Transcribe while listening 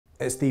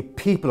It's the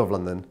people of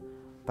London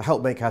that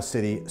help make our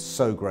city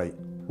so great.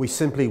 We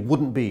simply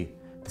wouldn't be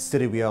the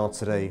city we are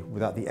today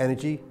without the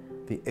energy,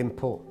 the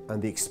input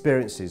and the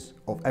experiences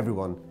of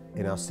everyone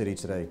in our city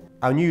today.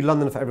 Our new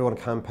London for Everyone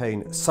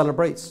campaign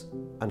celebrates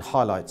and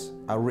highlights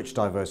our rich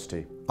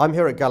diversity. I'm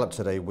here at Gallup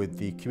today with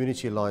the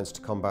Community Alliance to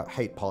Combat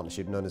Hate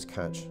Partnership known as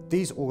CATCH.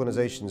 These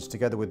organisations,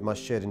 together with my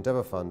Shared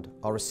Endeavour Fund,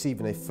 are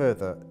receiving a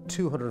further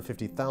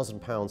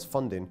 £250,000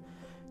 funding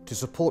to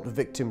support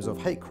victims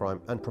of hate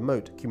crime and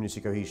promote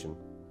community cohesion.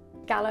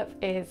 Gallup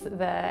is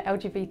the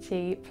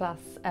LGBT plus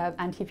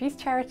anti-abuse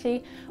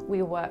charity.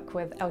 We work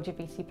with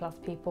LGBT plus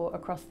people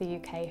across the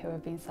UK who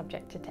have been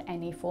subjected to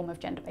any form of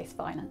gender-based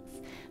violence.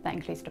 That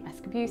includes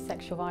domestic abuse,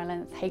 sexual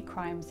violence, hate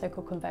crime,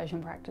 so-called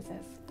conversion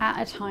practices.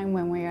 At a time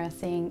when we are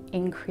seeing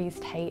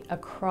increased hate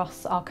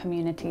across our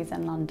communities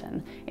in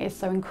London, it is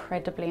so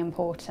incredibly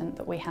important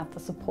that we have the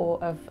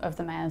support of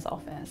the Mayor's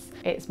office.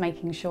 It's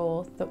making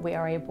sure that we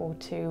are able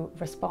to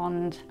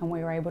respond and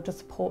we are able to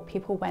support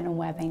people when and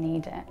where they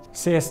need it.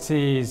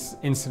 CST's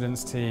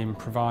incidents team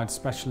provides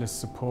specialist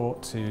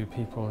support to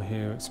people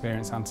who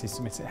experience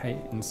anti-Semitic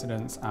hate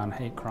incidents and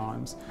hate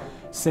crimes.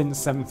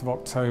 Since 7th of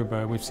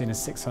October, we've seen a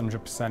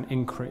 600%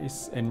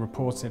 increase in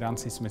reported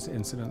anti-Semitic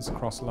incidents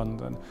across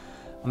London.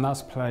 And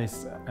that's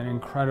placed an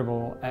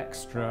incredible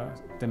extra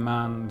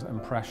demand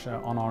and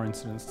pressure on our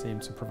incidents team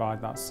to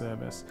provide that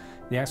service.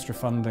 The extra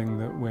funding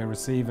that we're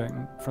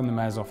receiving from the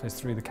Mayor's office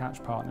through the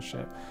CATCH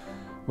partnership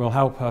will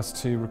help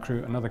us to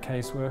recruit another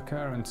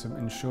caseworker and to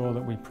ensure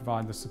that we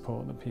provide the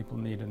support that people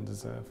need and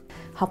deserve.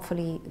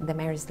 Hopefully the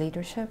Mayor's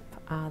leadership,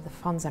 the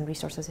funds and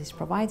resources he's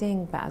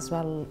providing, but as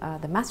well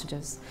the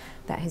messages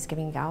that he's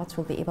giving out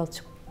will be able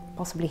to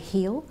possibly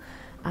heal,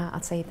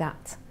 I'd say,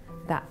 that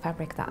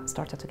fabric that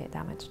started to get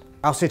damaged.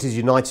 Our city is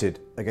united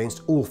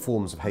against all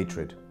forms of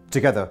hatred.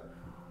 Together,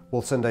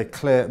 we'll send a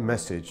clear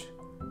message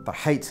that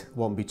hate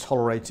won't be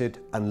tolerated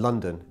and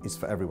London is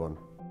for everyone.